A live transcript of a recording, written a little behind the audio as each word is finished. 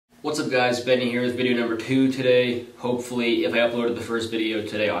What's up guys, Benny here with video number 2 today. Hopefully, if I uploaded the first video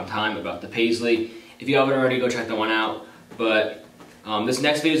today on time about the Paisley. If you haven't already, go check that one out. But this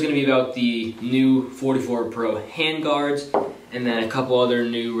next video is going to be about the new 44 Pro hand guards and then a couple other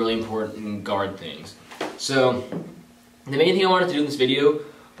new really important guard things. So, the main thing I wanted to do in this video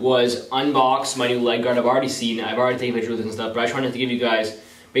was unbox my new leg guard. I've already seen it, I've already taken pictures and stuff, but I just wanted to give you guys,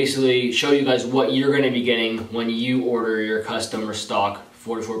 basically show you guys what you're going to be getting when you order your custom or stock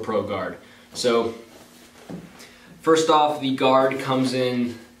 44 Pro guard. So first off, the guard comes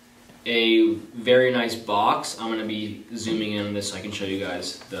in a very nice box. I'm going to be zooming in on this so I can show you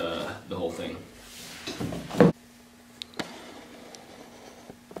guys the whole thing.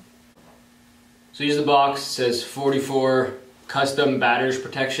 So here's the box. It says 44 custom batters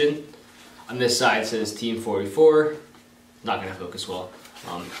protection. On this side it says Team 44. Not going to focus well.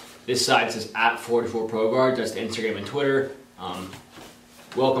 This side says at 44 Pro guard. That's the Instagram and Twitter.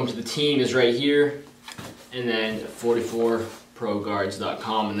 Welcome to the team is right here, and then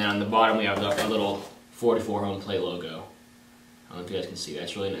 44proguards.com, and then on the bottom we have our little 44 home plate logo. I don't know if you guys can see that.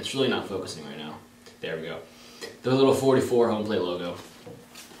 It's really not focusing right now. There we go. The little 44 home plate logo.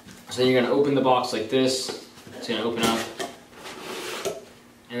 So then you're going to open the box like this. It's going to open up,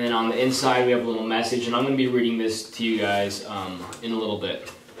 and then on the inside we have a little message, and I'm going to be reading this to you guys in a little bit.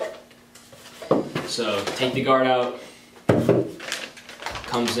 So take the guard out.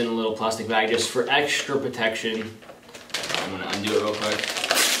 Comes in a little plastic bag just for extra protection. I'm going to undo it real quick.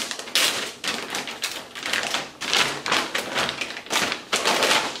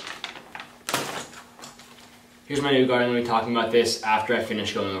 Here's my new guard. I'm going to be talking about this after I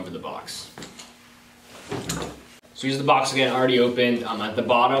finish going over the box. So here's the box again, already opened. At the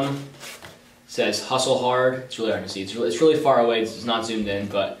bottom it says hustle hard. It's really hard to see. It's really far away. It's not zoomed in,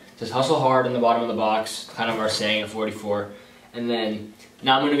 but it says hustle hard in the bottom of the box. Kind of our saying at 44. And then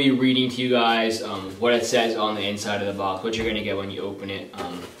now I'm going to be reading to you guys what it says on the inside of the box, what you're going to get when you open it.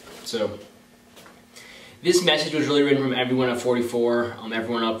 So this message was really written from everyone at 44,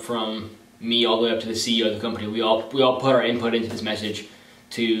 everyone up from me all the way up to the CEO of the company. We all put our input into this message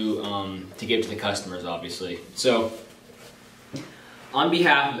to give to the customers, obviously. So on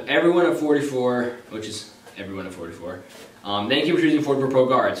behalf of everyone at 44, which is everyone at 44, thank you for choosing 44 Pro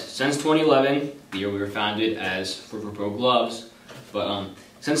guards. Since 2011, the year we were founded as 44 Pro gloves, but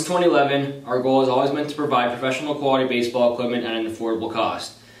since 2011, our goal has always been to provide professional quality baseball equipment at an affordable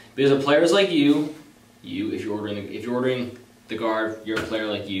cost. Because of players like you, if you're ordering the guard, you're a player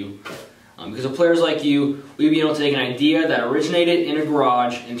like you. Because of players like you, we've been able to take an idea that originated in a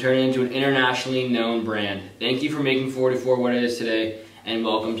garage and turn it into an internationally known brand. Thank you for making 44 what it is today, and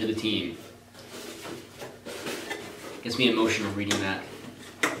welcome to the team. Gets me emotional reading that.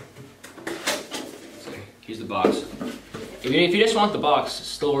 So here's the box. If you just want the box,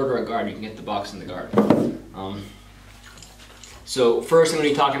 still order a guard. You can get the box and the guard. So first I'm going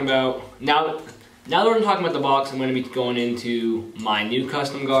to be talking about, now that we're talking about the box, I'm going to be going into my new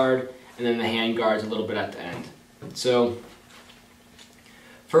custom guard and then the hand guards a little bit at the end. So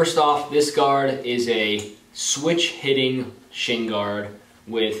first off, this guard is a switch hitting shin guard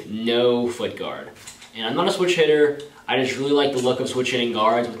with no foot guard. And I'm not a switch hitter. I just really like the look of switch hitting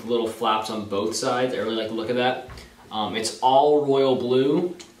guards with the little flaps on both sides. I really like the look of that. It's all royal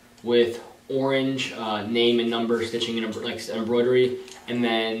blue with orange name and number stitching and like embroidery, and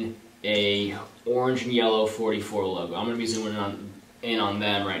then a orange and yellow 44 logo. I'm going to be zooming in on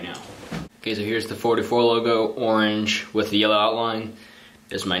them right now. Okay, so here's the 44 logo, orange with the yellow outline.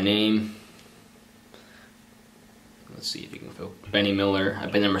 There's my name. Let's see if you can focus. Benny Miller.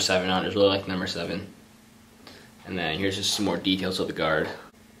 I've been number 7 on it. I just really like number 7. And then here's just some more details of the guard.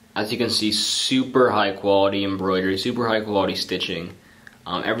 As you can see, super high quality embroidery, super high quality stitching.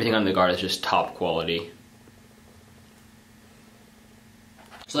 Everything on the guard is just top quality.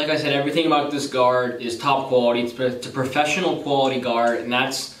 So like I said, everything about this guard is top quality. It's a professional quality guard, and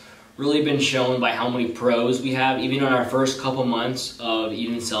that's really been shown by how many pros we have. Even in our first couple months of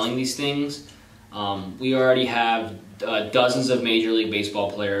even selling these things, we already have dozens of Major League Baseball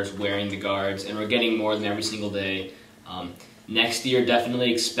players wearing the guards, and we're getting more than every single day. Next year,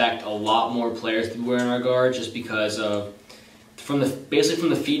 definitely expect a lot more players to be wearing our guards, just because of basically from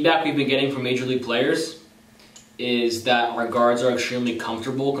the feedback we've been getting from Major League players is that our guards are extremely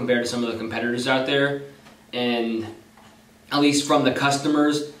comfortable compared to some of the competitors out there, and at least from the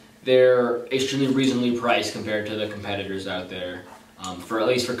customers, they're extremely reasonably priced compared to the competitors out there. At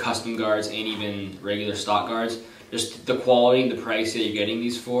least for custom guards and even regular stock guards. Just the quality and the price that you're getting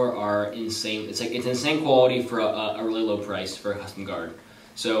these for are insane. It's insane quality for a really low price for a custom guard.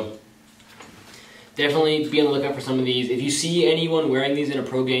 So definitely be on the lookout for some of these. If you see anyone wearing these in a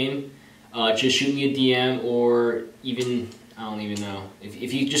pro game, just shoot me a DM, or even, I don't even know.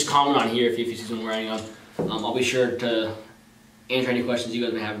 If you just comment on here if you see someone wearing them, I'll be sure to answer any questions you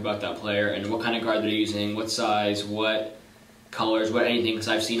guys may have about that player and what kind of guard they're using, what size, what colors, what anything, because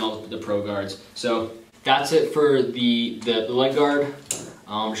I've seen all the pro guards. So that's it for the leg guard.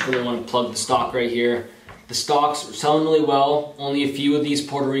 Just really want to plug the stock right here. The stock's selling really well. Only a few of these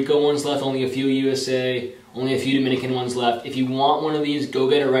Puerto Rico ones left, only a few USA, only a few Dominican ones left. If you want one of these, go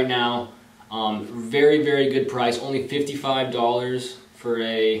get it right now. Very, very good price, only $55 for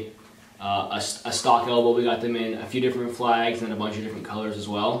a stock elbow. We got them in a few different flags and a bunch of different colors as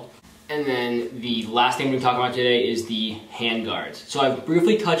well. And then the last thing we're going to talk about today is the hand guards. So I've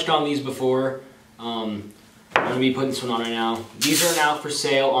briefly touched on these before. I'm going to be putting this one on right now. These are now for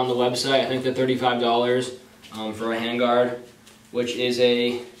sale on the website. I think they're $35 for a hand guard, which is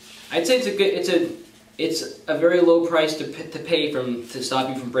I'd say it's a very low price to pay to stop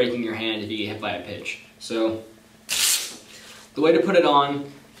you from breaking your hand if you get hit by a pitch. So the way to put it on,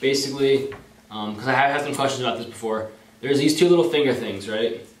 basically, because I have had some questions about this before, there's these two little finger things,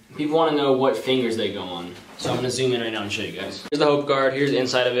 right? People want to know what fingers they go on. So I'm going to zoom in right now and show you guys. Here's the Hope guard, here's the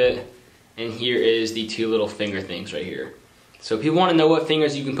inside of it, and here is the two little finger things right here. So people want to know what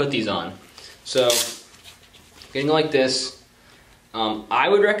fingers you can put these on. So, getting like this, I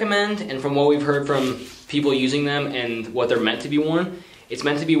would recommend, and from what we've heard from people using them and what they're meant to be worn, it's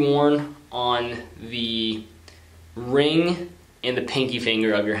meant to be worn on the ring and the pinky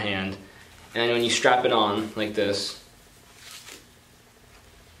finger of your hand. And then when you strap it on like this,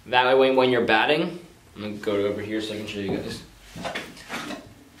 that way when you're batting, I'm going to go over here so I can show you guys.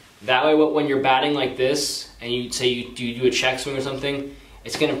 That way when you're batting like this, and you say you do a check swing or something,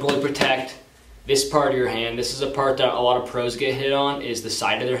 it's going to really protect this part of your hand. This is a part that a lot of pros get hit on, is the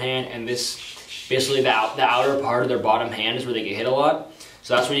side of their hand, and this, basically the outer part of their bottom hand is where they get hit a lot.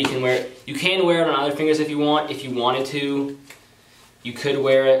 So that's where you can wear it. You can wear it on other fingers if you want. If you wanted to, you could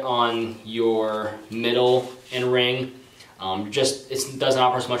wear it on your middle and ring. It doesn't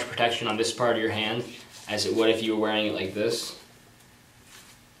offer as much protection on this part of your hand as it would if you were wearing it like this.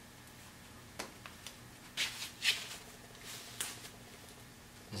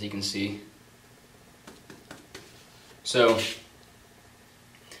 As you can see. So,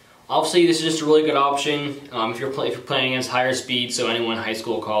 obviously this is just a really good option if you're playing against higher speed, so anyone in high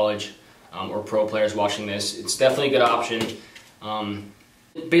school, college, or pro players watching this, it's definitely a good option.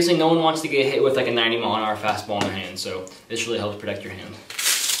 Basically, no one wants to get hit with like a 90-mile-an-hour fastball in their hand, so this really helps protect your hand.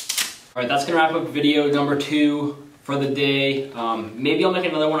 Alright, that's going to wrap up video number 2 for the day. Maybe I'll make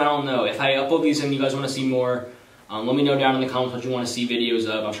another one, I don't know. If I upload these and you guys want to see more, let me know down in the comments what you want to see videos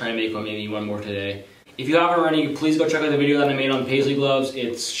of. I'll try to make maybe one more today. If you haven't already, please go check out the video that I made on Paisley gloves.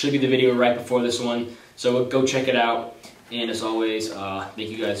 It should be the video right before this one, so go check it out. And as always, thank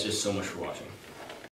you guys just so much for watching.